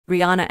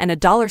Rihanna and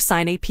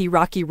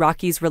 $AP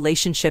Rocky's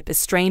relationship is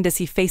strained as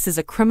he faces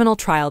a criminal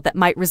trial that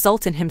might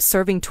result in him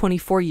serving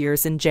 24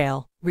 years in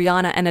jail.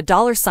 Rihanna and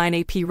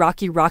 $AP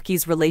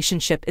Rocky's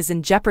relationship is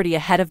in jeopardy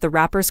ahead of the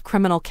rapper's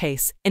criminal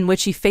case, in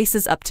which he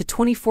faces up to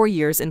 24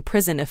 years in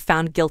prison if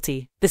found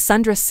guilty. The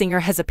Sundress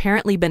singer has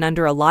apparently been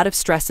under a lot of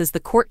stress as the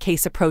court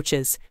case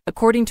approaches.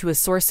 According to a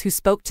source who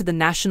spoke to the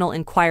National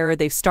Enquirer,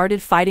 they've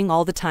started fighting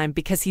all the time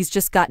because he's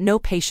just got no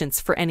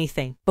patience for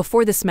anything.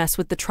 Before this mess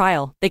with the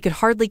trial, they could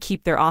hardly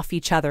keep their off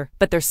each other,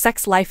 but their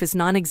sex life is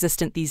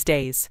non-existent these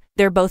days.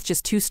 They're both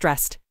just too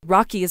stressed.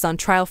 Rocky is on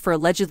trial for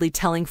allegedly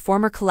telling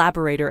former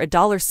collaborator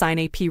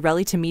 $AP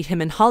to meet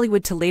him in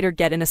Hollywood to later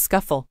get in a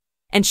scuffle,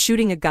 and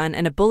shooting a gun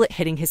and a bullet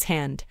hitting his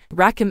hand.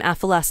 Rakim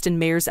Afalastin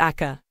Mayers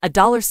Aka,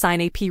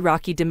 $AP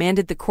Rocky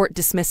demanded the court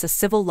dismiss a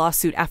civil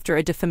lawsuit after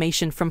a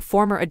defamation from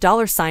former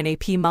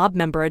 $AP mob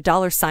member $AP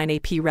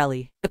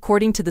Relly.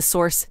 According to the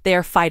source, they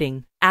are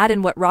fighting. Add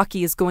in what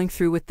Rocky is going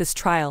through with this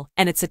trial,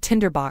 and it's a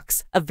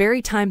tinderbox.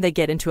 Every time they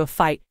get into a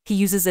fight, he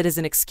uses it as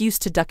an excuse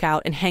to duck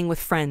out and hang with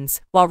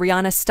friends, while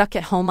Rihanna's stuck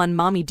at home on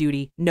mommy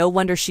duty. No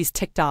wonder she's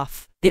ticked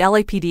off. The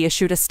LAPD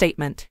issued a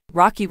statement.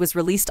 Rocky was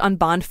released on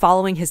bond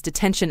following his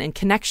detention in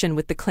connection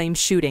with the claimed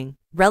shooting.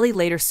 Relly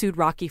later sued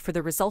Rocky for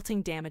the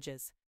resulting damages.